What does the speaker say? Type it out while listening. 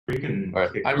We can. All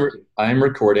right, I'm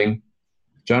recording.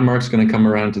 John Mark's going to come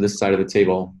around to this side of the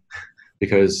table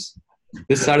because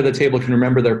this side of the table can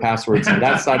remember their passwords and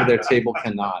that side of their table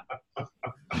cannot.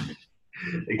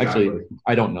 Exactly. Actually,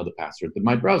 I don't know the password, but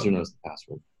my browser knows the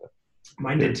password.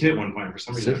 Mine did too at one point. For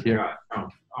some reason, Sit here. I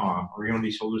forgot. Oh, are we going to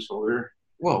be shoulder to shoulder?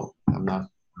 Whoa, I'm not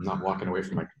walking away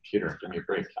from my computer. Give me a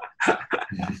break.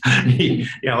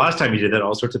 Yeah, last time you did that,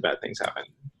 all sorts of bad things happened.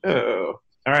 Oh,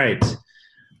 all right.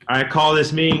 I call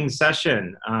this meeting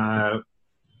session.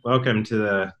 Welcome to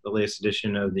the latest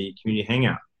edition of the Community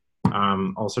Hangout.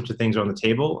 All sorts of things are on the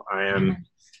table. I am...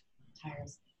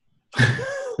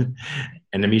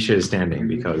 and Nimisha is standing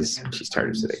because she's tired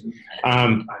of sitting.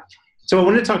 So I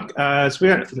wanted to talk, so we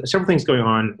got several things going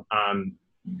on,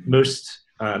 most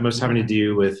having to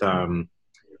do with the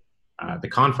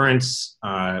conference,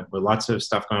 with lots of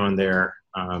stuff going on there.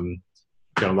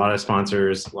 Got a lot of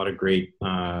sponsors, a lot of great,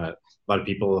 a lot of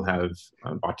people have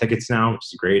bought tickets now, which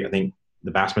is great. I think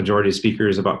the vast majority of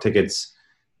speakers have bought tickets,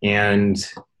 and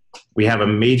we have a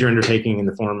major undertaking in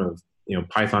the form of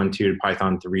Python 2 to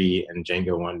Python 3 and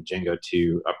Django 1 to Django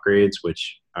 2 upgrades,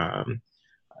 which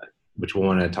we'll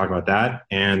want to talk about that.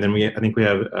 And then I think we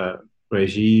have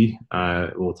Reggie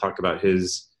will talk about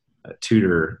his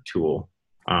tutor tool.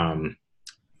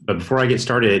 But before I get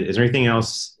started, is there anything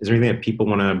else? Is there anything that people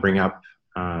want to bring up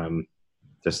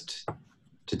just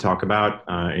to talk about?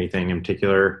 Anything in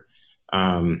particular?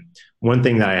 One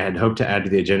thing that I had hoped to add to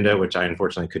the agenda, which I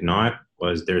unfortunately could not,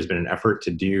 was there's been an effort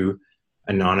to do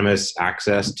anonymous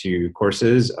access to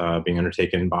courses being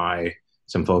undertaken by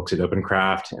some folks at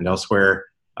OpenCraft and elsewhere.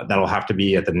 That'll have to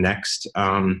be at the next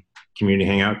community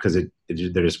hangout because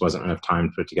there just wasn't enough time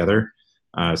to put it together.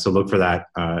 So look for that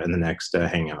in the next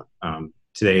hangout.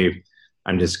 Today,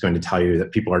 I'm just going to tell you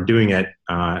that people are doing it,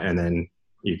 and then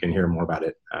you can hear more about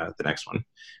it at the next one.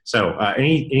 So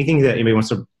anything that anybody wants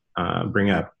to bring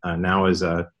up now is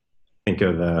think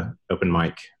of open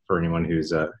mic for anyone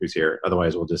who's here.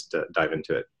 Otherwise, we'll just dive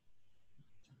into it.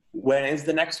 When is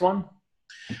the next one?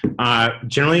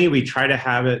 Generally, we try to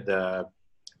have it the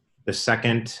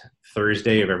second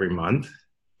Thursday of every month.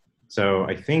 So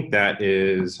I think that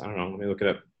is, I don't know, let me look it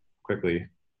up quickly.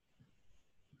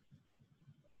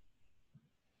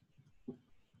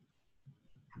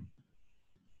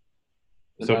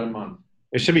 About a month.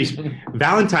 It should be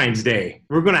Valentine's Day.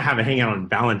 We're going to have a hangout on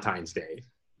Valentine's Day.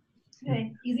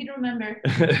 Okay, easy to remember.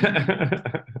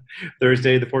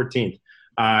 Thursday the 14th.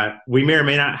 We may or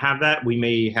may not have that. We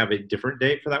may have a different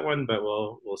date for that one, but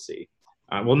we'll see.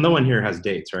 Well, no one here has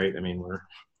dates, right? I mean,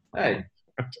 Hey.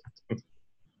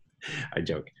 I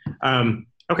joke.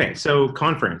 Okay, so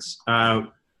conference.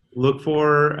 Look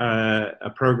for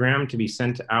a program to be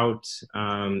sent out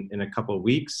in a couple of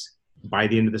weeks by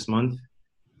the end of this month.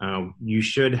 You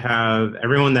should have,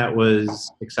 everyone that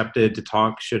was accepted to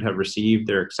talk should have received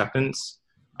their acceptance,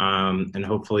 and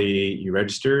hopefully you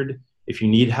registered. If you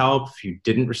need help, if you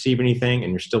didn't receive anything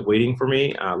and you're still waiting for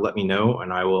me, let me know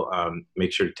and I will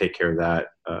make sure to take care of that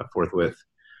forthwith.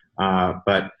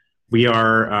 But we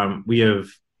have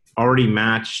already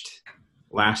matched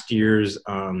last year's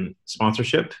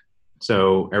sponsorship.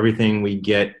 So everything we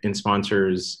get in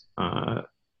sponsors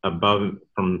above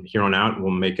from here on out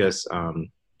will make us,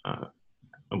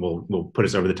 will put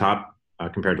us over the top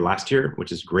compared to last year,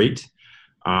 which is great.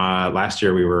 Last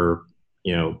year we were,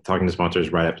 talking to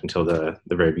sponsors right up until the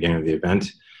very beginning of the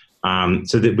event.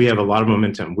 So that we have a lot of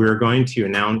momentum. We're going to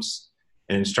announce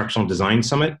an instructional design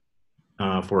summit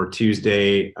for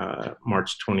Tuesday,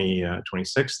 March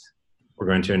 26th. We're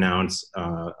going to announce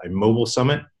a mobile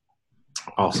summit,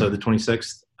 also the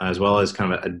 26th, as well as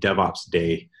kind of a DevOps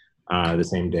day the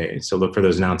same day. So look for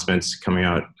those announcements coming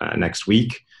out next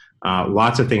week.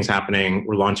 Lots of things happening.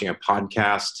 We're launching a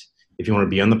podcast. If you want to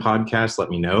be on the podcast, let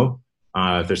me know.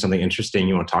 If there's something interesting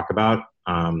you want to talk about,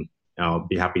 I'll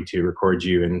be happy to record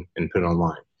you and put it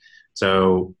online.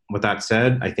 So with that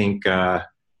said, I think I'm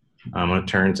going to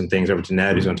turn some things over to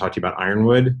Ned, who's going to talk to you about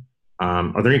Ironwood.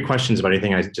 Are there any questions about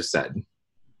anything I just said?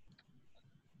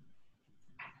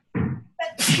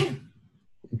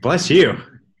 Bless you.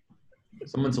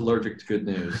 Someone's allergic to good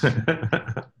news.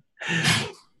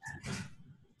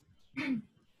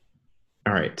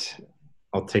 All right.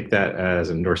 I'll take that as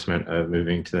an endorsement of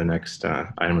moving to the next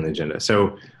item on the agenda. So,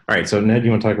 all right. So Ned, you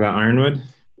want to talk about Ironwood?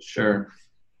 Sure.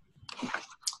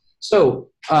 So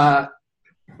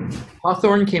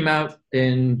Hawthorne came out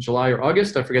in July or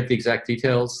August. I forget the exact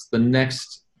details. The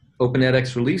next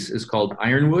OpenEdX release is called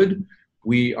Ironwood.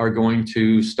 We are going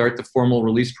to start the formal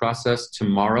release process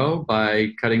tomorrow by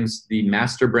cutting the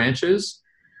master branches.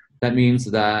 That means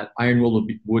that Ironwood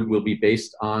will be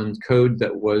based on code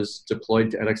that was deployed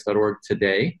to edX.org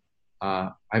today.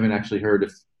 I haven't actually heard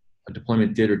if a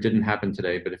deployment did or didn't happen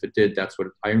today, but if it did, that's what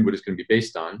Ironwood is going to be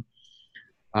based on.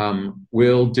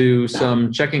 We'll do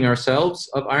some checking ourselves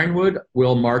of Ironwood.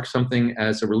 We'll mark something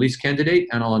as a release candidate,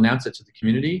 and I'll announce it to the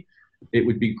community. It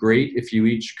would be great if you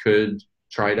each could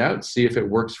try it out, see if it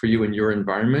works for you in your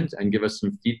environment, and give us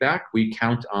some feedback. We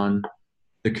count on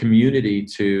the community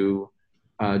to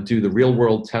do the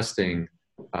real-world testing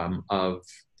of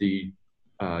the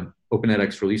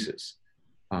OpenEdX releases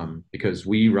because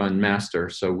we run master,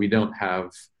 so we don't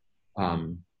have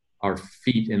our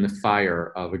feet in the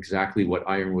fire of exactly what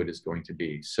Ironwood is going to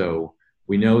be. So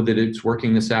we know that it's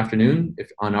working this afternoon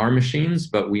on our machines,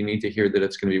 but we need to hear that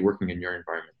it's going to be working in your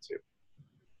environment too.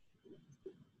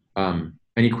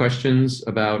 Any questions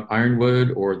about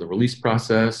Ironwood or the release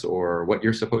process or what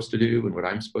you're supposed to do and what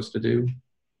I'm supposed to do?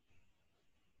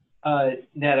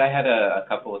 Ned, I had a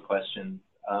couple of questions.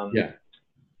 Yeah.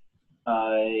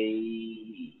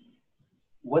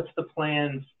 What's the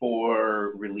plan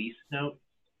for release notes?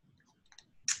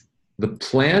 The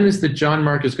plan is that John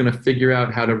Mark is going to figure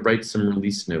out how to write some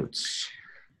release notes.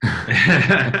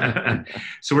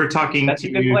 So we're talking That's a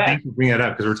good to, plan. thank you for bringing that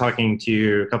up, because we're talking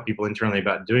to a couple people internally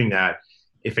about doing that.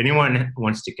 If anyone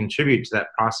wants to contribute to that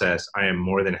process, I am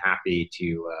more than happy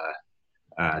to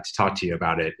talk to you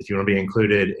about it. If you want to be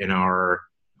included in our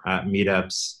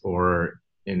meetups or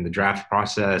in the draft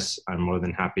process, I'm more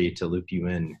than happy to loop you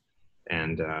in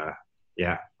and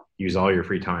yeah, use all your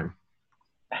free time.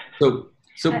 So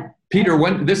Peter,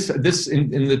 when this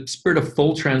in the spirit of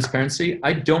full transparency,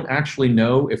 I don't actually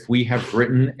know if we have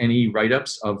written any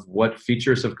write-ups of what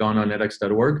features have gone on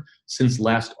edX.org since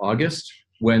last August,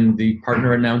 when the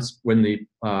partner announced, when the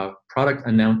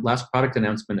last product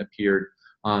announcement appeared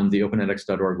on the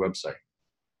openedx.org website.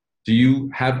 Do you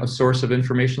have a source of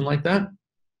information like that?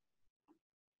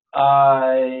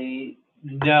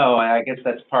 No, I guess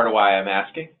that's part of why I'm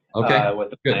asking. Okay. What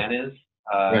the Good. plan is.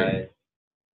 Right.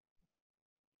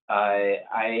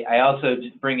 I also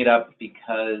just bring it up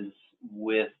because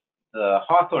with the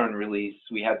Hawthorne release,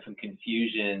 we had some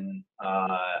confusion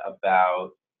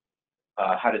about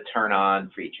how to turn on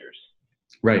features.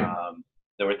 Right.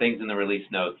 There were things in the release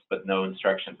notes, but no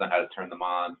instructions on how to turn them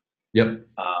on. Yep.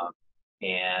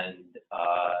 And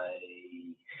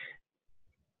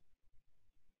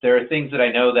there are things that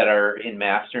I know that are in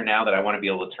master now that I want to be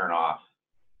able to turn off.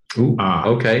 Ooh,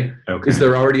 okay. Is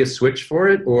there already a switch for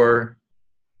it, or?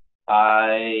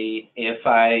 If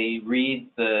I read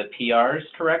the PRs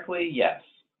correctly, yes.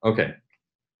 Okay,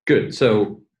 good.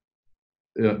 So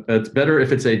it's better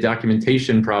if it's a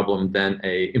documentation problem than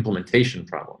a implementation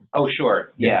problem. Oh,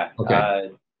 sure. Yeah.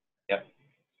 Okay. Yep.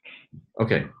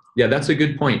 Okay. Yeah, that's a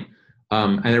good point.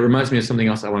 And it reminds me of something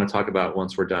else I want to talk about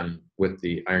once we're done with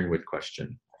the Ironwood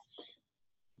question.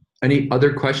 Any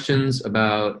other questions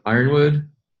about Ironwood?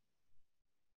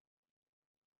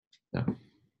 No.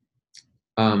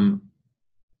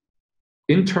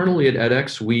 Internally at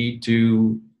edX, we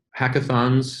do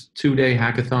hackathons, 2-day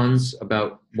hackathons,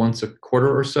 about once a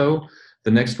quarter or so.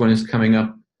 The next one is coming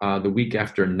up the week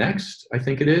after next, I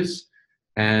think it is.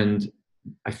 And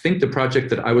I think the project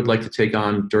that I would like to take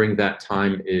on during that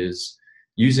time is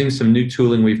using some new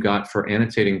tooling we've got for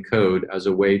annotating code as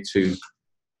a way to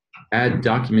add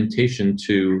documentation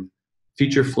to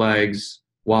feature flags,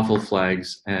 waffle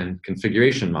flags, and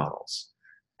configuration models.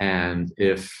 And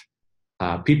if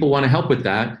people want to help with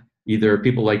that, either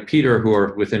people like Peter who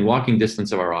are within walking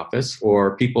distance of our office,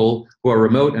 or people who are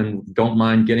remote and don't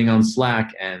mind getting on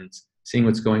Slack and seeing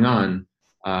what's going on,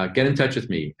 get in touch with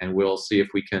me and we'll see if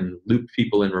we can loop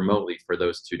people in remotely for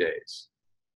those 2 days.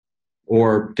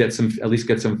 Or at least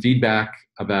get some feedback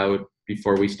about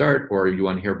before we start, or you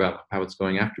want to hear about how it's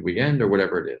going after we end, or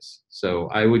whatever it is. So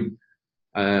I would,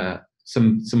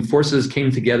 some forces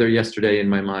came together yesterday in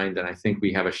my mind, and I think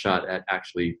we have a shot at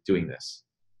actually doing this.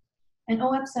 And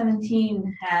OF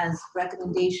 17 has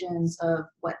recommendations of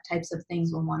what types of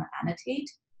things we'll want to annotate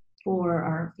for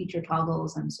our feature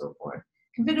toggles and so forth.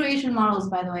 Configuration models,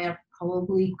 by the way, are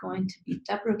probably going to be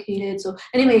deprecated. So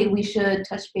anyway, we should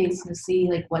touch base and see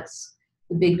like what's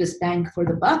the biggest bang for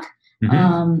the buck,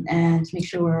 and make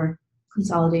sure we're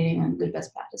consolidating on good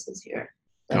best practices here.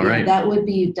 But all right. That would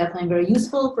be definitely very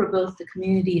useful for both the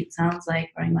community, it sounds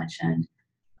like, very much, and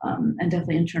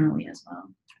definitely internally as well.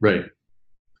 Right.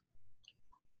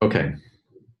 Okay.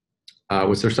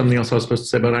 Was there something else I was supposed to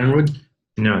say about Ironwood?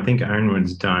 No, I think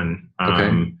Ironwood's done.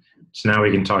 Okay. So now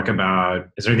we can talk about,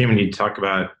 is there anything we need to talk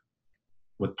about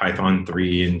with Python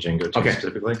 3 and Django 2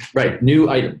 specifically? Right, new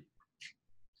item.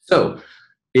 So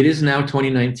It is now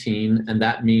 2019, and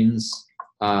that means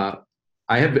I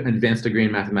have an advanced degree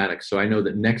in mathematics, so I know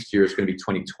that next year is going to be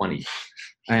 2020.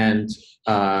 And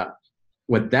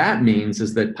what that means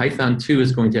is that Python 2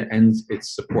 is going to end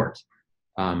its support.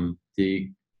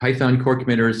 The Python core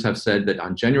committers have said that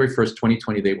on January 1st,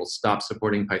 2020, they will stop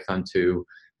supporting Python 2,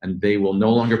 and they will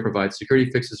no longer provide security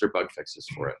fixes or bug fixes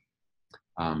for it.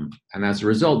 And as a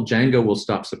result, Django will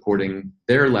stop supporting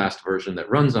their last version that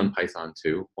runs on Python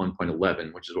 2,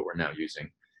 1.11, which is what we're now using.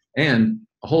 And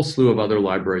a whole slew of other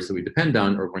libraries that we depend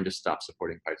on are going to stop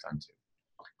supporting Python 2.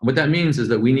 And what that means is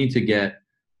that we need to get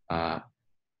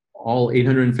all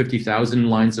 850,000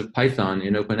 lines of Python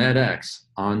in OpenEdX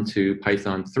onto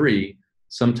Python 3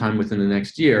 sometime within the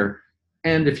next year.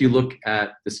 And if you look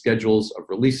at the schedules of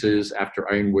releases, after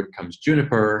Ironwood comes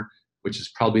Juniper, which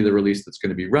is probably the release that's going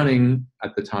to be running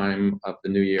at the time of the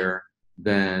new year,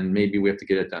 then maybe we have to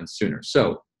get it done sooner.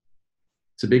 So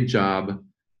it's a big job.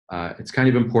 It's kind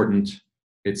of important.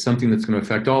 It's something that's going to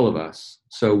affect all of us.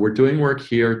 So we're doing work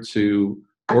here to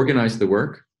organize the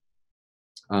work.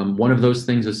 One of those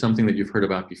things is something that you've heard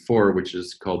about before, which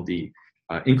is called the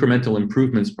Incremental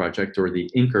Improvements Project, or the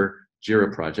INCR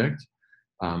JIRA project.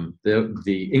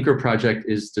 The INCR project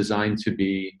is designed to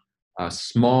be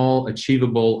small,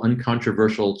 achievable,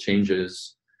 uncontroversial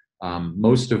changes,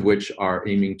 most of which are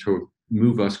aiming to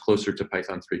move us closer to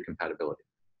Python 3 compatibility.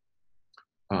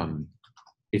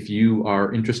 If you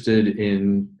are interested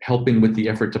in helping with the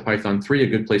effort to Python 3, a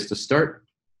good place to start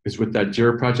is with that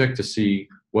JIRA project to see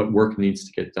what work needs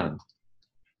to get done.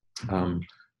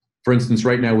 For instance,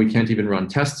 right now we can't even run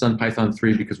tests on Python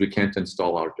 3 because we can't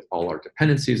install all our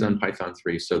dependencies on Python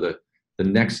 3. So the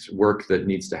next work that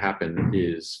needs to happen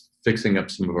is fixing up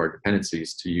some of our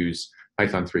dependencies to use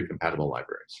Python 3 compatible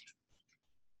libraries.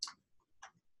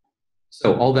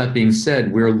 So all that being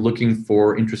said, we're looking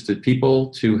for interested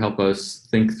people to help us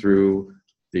think through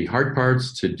the hard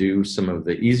parts, to do some of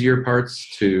the easier parts,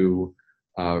 to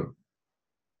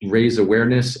raise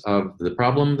awareness of the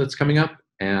problem that's coming up,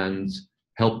 and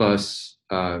help us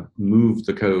move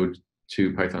the code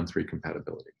to Python 3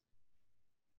 compatibility.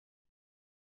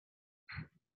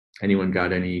 Anyone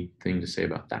got anything to say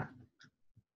about that?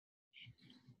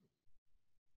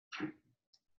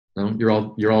 No,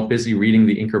 you're all busy reading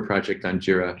the INCR project on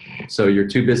Jira, so you're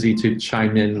too busy to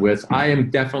chime in with, I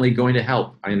am definitely going to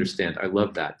help. I understand. I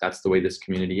love that. That's the way this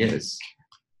community is.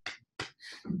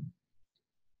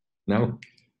 No?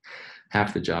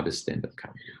 Half the job is stand-up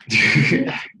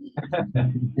comedy.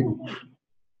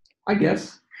 I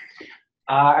guess.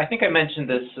 I think I mentioned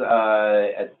this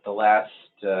at the last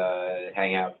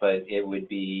Hangout, but it would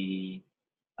be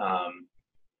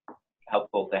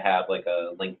helpful to have like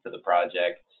a link to the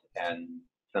project and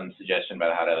some suggestion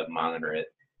about how to monitor it,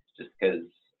 just because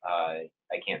I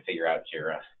can't figure out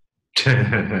Jira.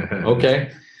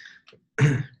 Okay.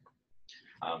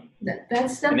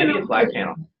 That's maybe a Slack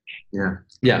channel.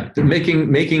 Yeah.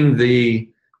 Making the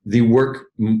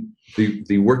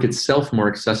work itself more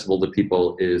accessible to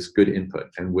people is good input,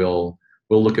 and we'll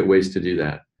look at ways to do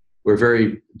that. We're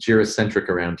very Jira-centric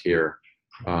around here,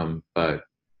 but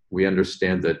we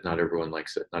understand that not everyone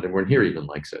likes it. Not everyone here even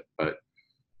likes it, but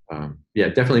yeah,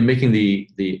 definitely making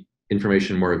the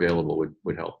information more available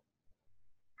would help.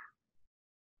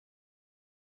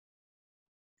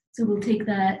 So we'll take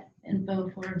that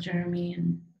info for Jeremy.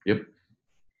 And yep.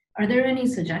 Are there any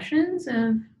suggestions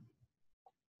of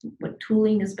what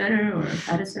tooling is better, or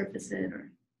how to surface it,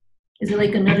 or is it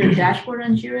like another dashboard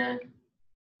on Jira?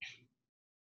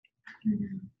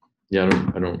 Yeah,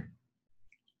 I don't.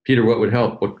 Peter, what would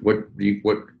help? What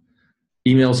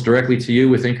emails directly to you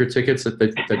with INCR tickets that's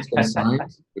been signed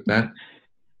with that?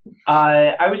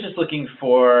 I was just looking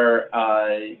for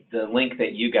the link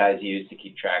that you guys use to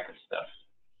keep track of stuff.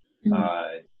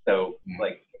 So,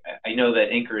 like, I know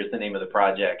that INCR is the name of the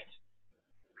project,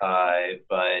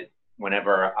 but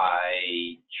whenever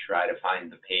I try to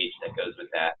find the page that goes with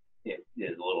that, it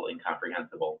is a little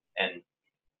incomprehensible. And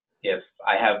if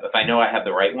I know I have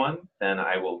the right one, then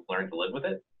I will learn to live with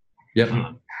it. Yep.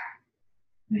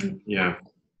 Right. Yeah.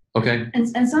 Okay.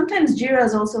 And sometimes Jira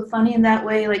is also funny in that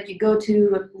way. Like you go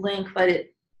to a link, but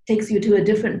it takes you to a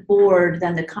different board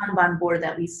than the Kanban board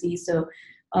that we see. So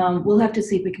we'll have to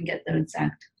see if we can get the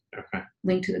exact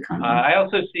link to the Kanban. I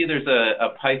also see there's a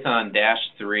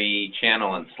Python-3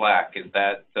 channel in Slack. Is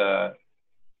that?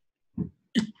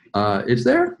 Is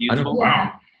there?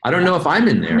 Wow. I don't know if I'm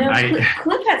in there. No,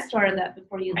 Cliff had started that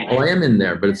before you left. Oh, I am in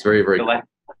there, but it's very, very cool. Right.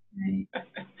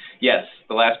 Yes,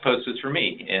 the last post was for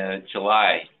me in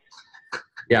July.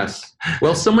 Yes.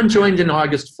 Well, someone joined in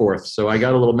August 4th, so I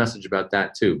got a little message about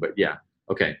that too. But yeah,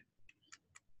 okay.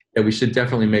 Yeah, we should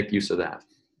definitely make use of that.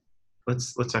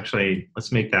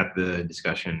 let's make that the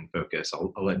discussion focus.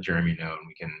 I'll let Jeremy know, and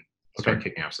we can start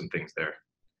kicking off some things there.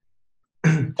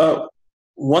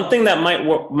 One thing that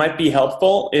might be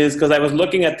helpful is because I was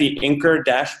looking at the Inker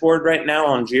dashboard right now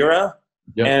on Jira,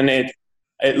 and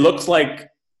it looks like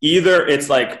either it's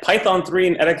like Python 3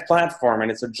 and edX platform,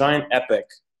 and it's a giant epic.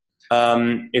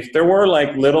 If there were like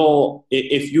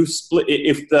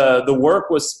if the work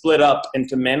was split up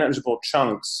into manageable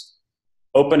chunks,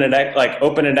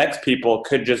 OpenEdX people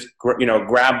could just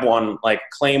grab one, like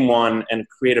claim one, and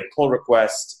create a pull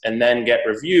request, and then get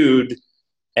reviewed,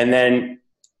 and then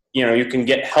you can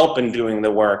get help in doing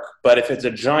the work. But if it's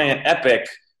a giant epic,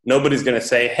 nobody's going to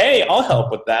say, "Hey, I'll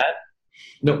help with that."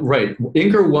 No, right.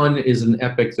 Inker 1 is an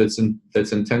epic that's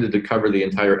intended to cover the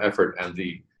entire effort, and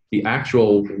the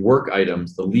actual work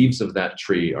items, the leaves of that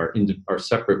tree, are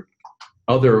separate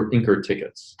other Inker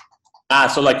tickets.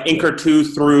 So like Inker 2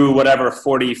 through whatever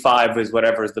 45 is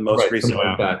whatever is the most recent one.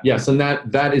 Like that. Yes, and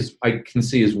that is, I can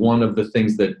see, is one of the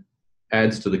things that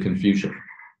adds to the confusion.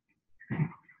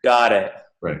 Got it.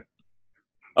 Right.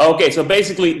 Okay, so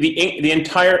basically the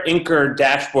entire Inker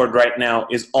dashboard right now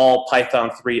is all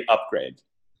Python 3 upgrade.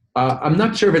 I'm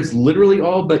not sure if it's literally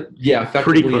all, but yeah,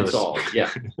 effectively it's all. Yeah.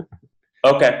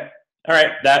 Okay. All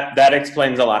right. That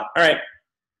explains a lot. All right.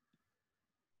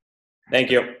 Thank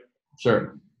you.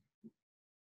 Sure.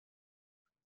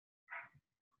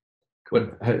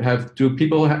 But do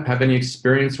people have any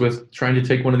experience with trying to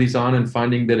take one of these on and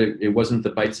finding that it wasn't the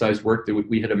bite-sized work that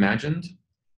we had imagined?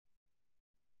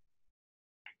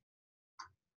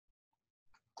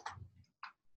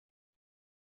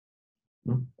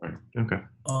 No? Right. Okay.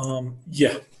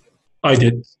 Yeah, I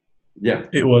did. Yeah.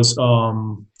 It was,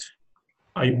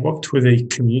 I worked with a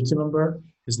community member.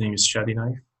 His name is Shadi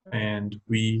Knife, and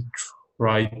we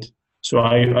tried. So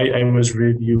I was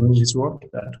reviewing his work.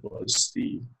 That was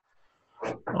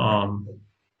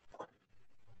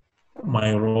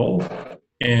my role.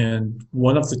 And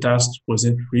one of the tasks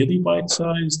wasn't really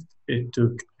bite-sized. It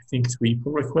took, I think, 3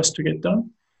 pull requests to get done.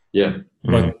 Yeah.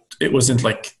 But it wasn't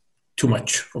like too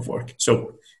much of work.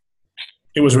 So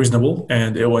it was reasonable,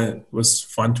 and it was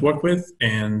fun to work with.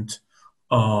 And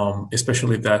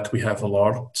especially that we have a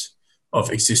lot of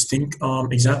existing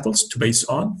examples to base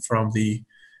on from the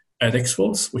edX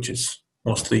files, which is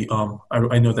mostly,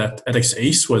 I know that edX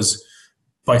Ace was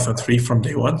Python 3 from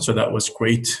day one, so that was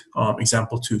great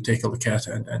example to take a look at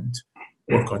and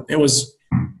work on. It was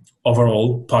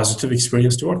overall positive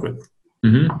experience to work with,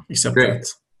 except that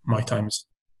my time is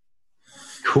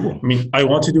cool. I mean, I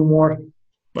want to do more,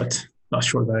 but not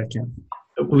sure that I can.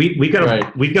 We've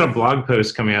got a blog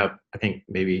post coming up, I think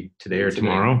maybe today or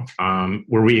tomorrow,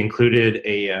 where we included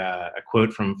a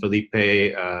quote from Felipe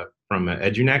from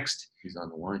EduNext. He's on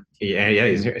the line. Yeah,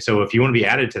 he's here. So if you want to be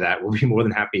added to that, we'll be more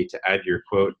than happy to add your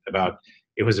quote about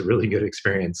it was a really good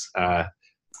experience.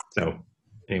 So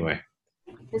anyway.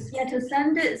 To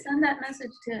send that message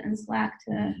in Slack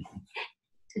to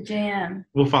JM.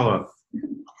 We'll follow up.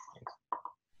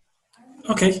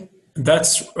 Okay,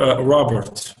 that's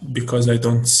Robert, because I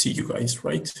don't see you guys,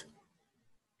 right?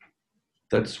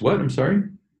 That's what? I'm sorry?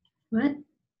 What?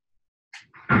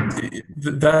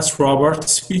 That's Robert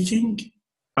speaking.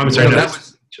 I'm sorry. No,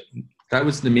 that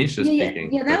was Nimisha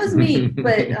speaking. Yeah, that was me.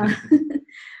 But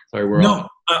sorry, we're no.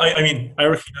 I mean, I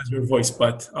recognize your voice,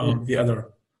 but the other.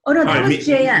 Oh no, that was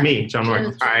JM. Me, John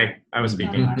Moore. I was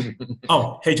speaking.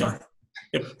 Oh, hey, John.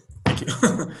 Yep. Thank you.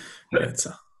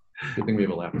 Good thing we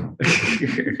have a laptop.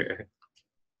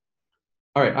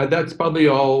 All right, that's probably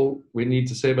all we need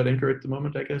to say about Inker at the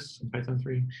moment, I guess, in Python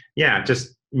 3. Yeah,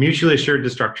 just mutually assured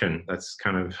destruction. That's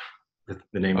kind of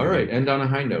the name. All right, end on a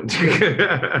high note.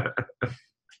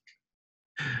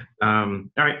 All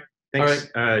right,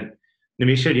 thanks. All right.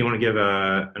 Nimisha, do you want to give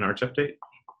an Arch update?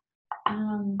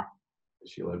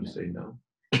 Is she allowed to say no?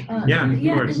 Yeah, of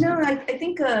course. No, I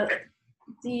think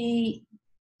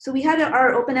so we had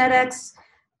our OpenEdX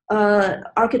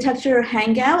architecture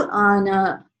hangout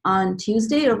on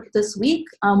Tuesday of this week.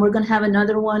 We're going to have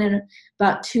another one in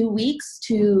about 2 weeks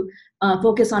to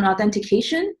focus on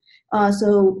authentication.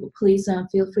 So please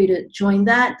feel free to join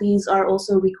that. These are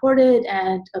also recorded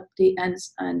and update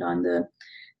and on the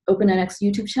OpenEdX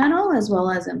YouTube channel as well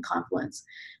as in Confluence.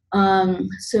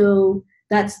 So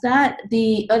that's that.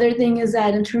 The other thing is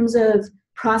that in terms of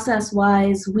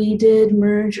process-wise, we did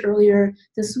merge earlier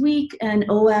this week an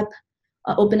OEP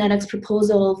OpenEdX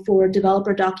proposal for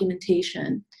developer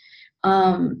documentation.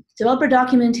 Developer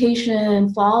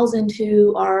documentation falls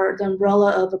into the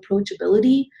umbrella of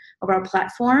approachability of our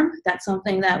platform. That's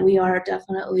something that we are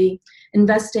definitely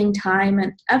investing time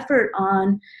and effort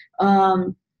on.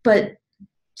 But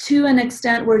to an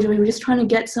extent, we're just trying to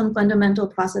get some fundamental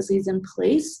processes in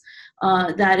place.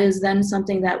 That is then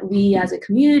something that we as a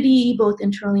community, both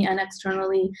internally and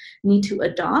externally, need to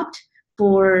adopt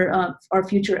for our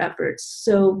future efforts.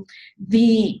 So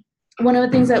one of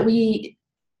the things that we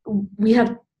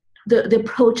have, the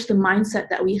approach, the mindset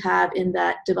that we have in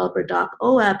that developer doc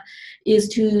OAP is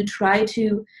to try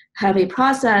to have a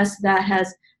process that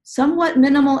has somewhat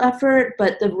minimal effort,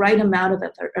 but the right amount of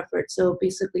effort. So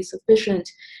basically sufficient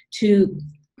to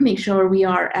make sure we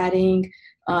are adding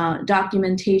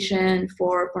documentation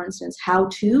for instance,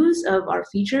 how-tos of our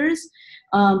features.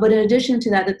 But in addition to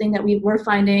that, the thing that we're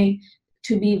finding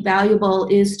to be valuable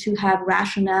is to have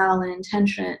rationale and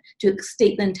intention, to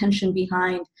state the intention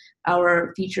behind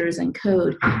our features and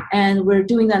code. And we're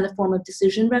doing that in the form of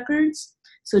decision records.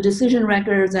 So decision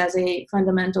records as a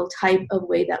fundamental type of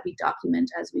way that we document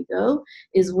as we go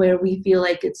is where we feel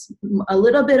like it's a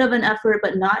little bit of an effort,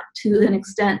 but not to an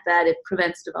extent that it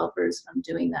prevents developers from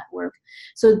doing that work.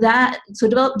 So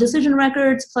develop decision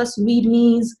records plus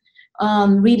READMEs.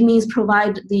 READMEs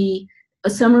provide a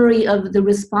summary of the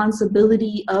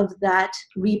responsibility of that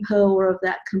repo or of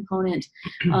that component.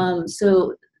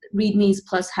 So READMEs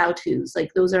plus how-tos,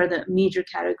 like those are the major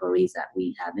categories that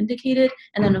we have indicated,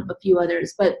 and then a few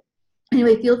others. But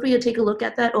anyway, feel free to take a look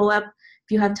at that OAP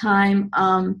if you have time.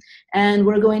 And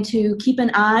we're going to keep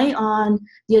an eye on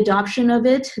the adoption of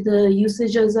it, the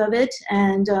usages of it,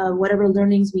 and whatever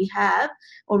learnings we have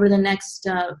over the next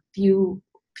few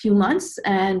months,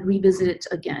 and revisit it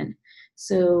again.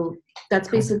 So that's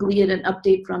basically it, an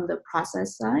update from the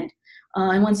process side.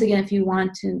 And once again, if you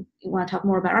want to talk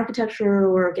more about architecture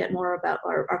or get more about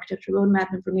our architecture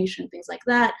roadmap information, things like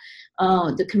that,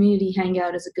 the community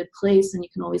Hangout is a good place, and you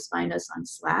can always find us on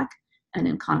Slack and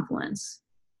in Confluence.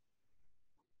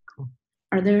 Cool.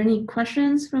 Are there any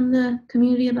questions from the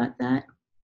community about that?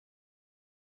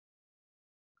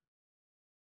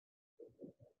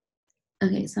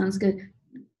 Okay, sounds good.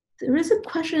 There is a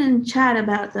question in chat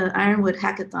about the Ironwood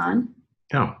Hackathon.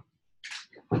 Oh.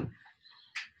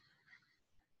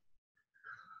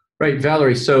 Right,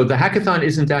 Valerie. So the hackathon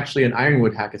isn't actually an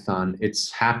Ironwood hackathon.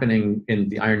 It's happening in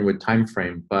the Ironwood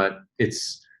timeframe, but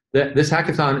this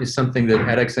hackathon is something that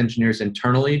edX engineers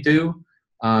internally do,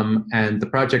 and the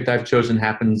project I've chosen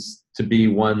happens to be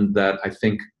one that I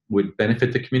think would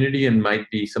benefit the community and might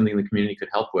be something the community could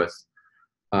help with.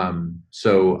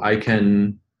 So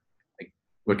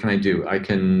what can I do? I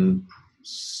can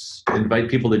invite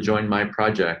people to join my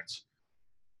project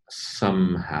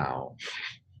somehow.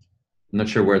 I'm not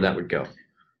sure where that would go.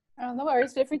 No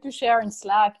worries. Feel free to share in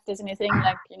Slack if there's anything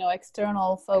like,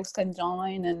 external folks can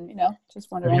join, and,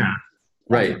 just wondering. Yeah.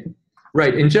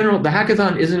 Right. In general, the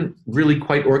hackathon isn't really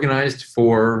quite organized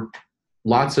for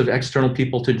lots of external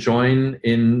people to join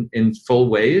in full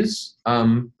ways,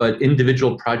 but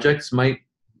individual projects might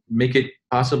make it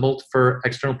possible for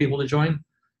external people to join.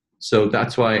 So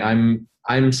that's why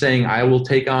I'm saying I will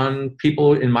take on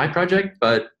people in my project,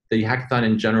 but the hackathon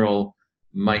in general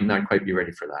might not quite be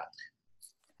ready for that.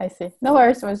 I see. No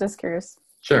worries. I was just curious.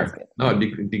 Sure. No, I'd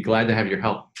be glad to have your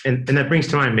help. And that brings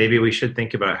to mind, maybe we should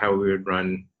think about how we would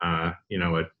run, a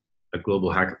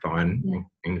global hackathon,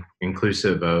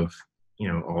 inclusive of,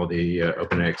 all the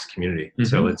OpenEdX community. Mm-hmm.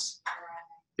 So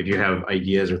if you have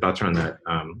ideas or thoughts around that,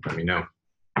 let me know.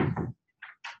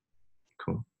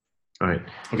 Cool. All right.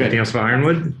 Okay. Anything else about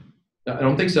Ironwood? I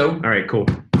don't think so. All right, cool.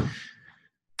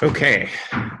 Okay.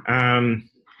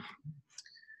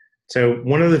 So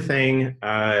one other thing,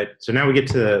 so now we get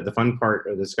to the fun part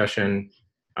of the discussion.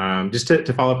 Just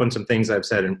to follow up on some things I've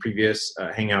said in previous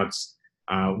Hangouts,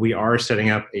 we are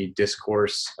setting up a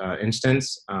discourse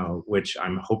instance, which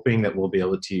I'm hoping that we'll be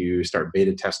able to start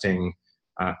beta testing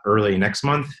early next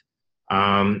month.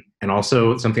 And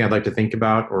also something I'd like to think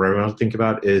about, or everyone else think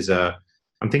about, is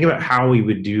I'm thinking about how we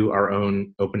would do our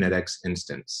own OpenEdX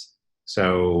instance.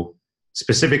 So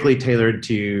specifically tailored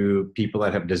to people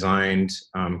that have designed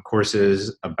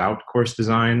courses about course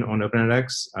design on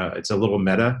OpenEdX. It's a little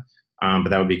meta, but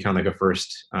that would be kind of like a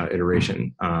first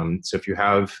iteration. So if you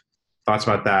have thoughts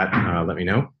about that, let me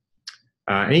know.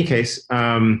 In any case,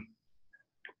 we're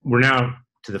now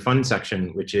to the fun section,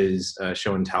 which is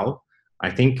show and tell. I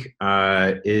think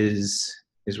is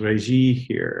Reggie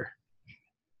here?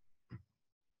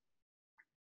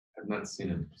 I've not seen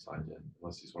him signed in,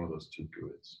 unless he's one of those two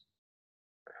druids.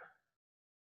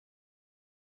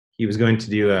 He was going to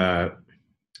do a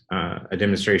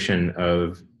demonstration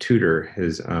of Tutor,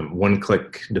 his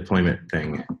one-click deployment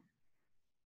thing.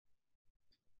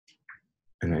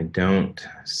 And I don't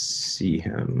see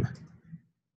him.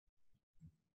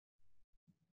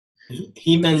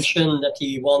 He mentioned that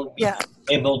he won't be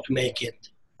able to make it.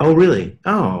 Oh, really?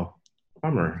 Oh,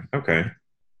 bummer. Okay.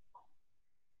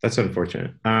 That's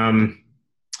unfortunate.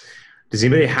 Does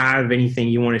anybody have anything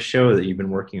you want to show that you've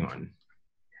been working on?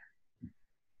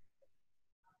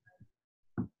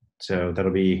 So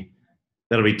that'll be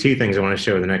two things I want to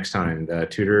show the next time: the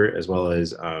tutor as well as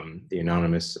the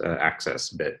anonymous access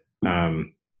bit. So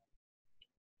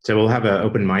we'll have an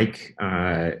open mic.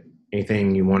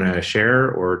 Anything you want to share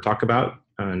or talk about,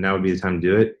 now would be the time to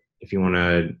do it. If you want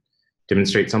to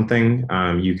demonstrate something,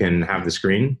 you can have the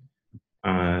screen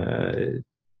going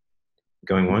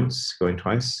once, going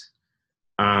twice.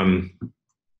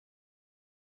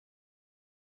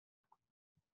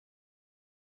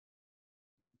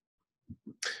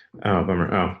 Oh,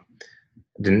 bummer. Oh,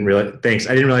 didn't realize. Thanks.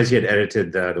 I didn't realize you had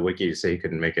edited the wiki to say you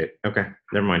couldn't make it. Okay,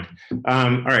 never mind.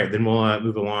 All right, then we'll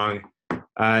move along.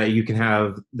 You can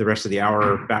have the rest of the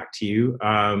hour back to you.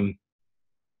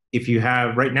 If you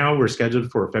have, right now we're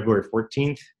scheduled for February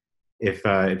 14th.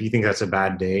 If you think that's a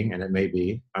bad day, and it may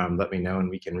be, let me know and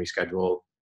we can reschedule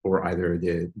for either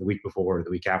the week before or the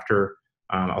week after.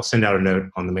 I'll send out a note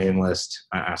on the mailing list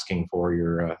asking for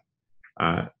your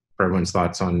for everyone's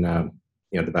thoughts on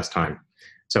the best time.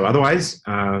 So otherwise,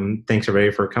 thanks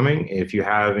everybody for coming. If you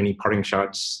have any parting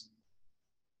shots,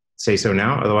 say so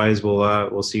now. Otherwise,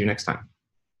 we'll see you next time.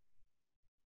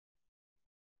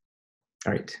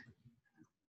 All right.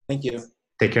 Thank you.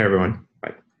 Take care, everyone.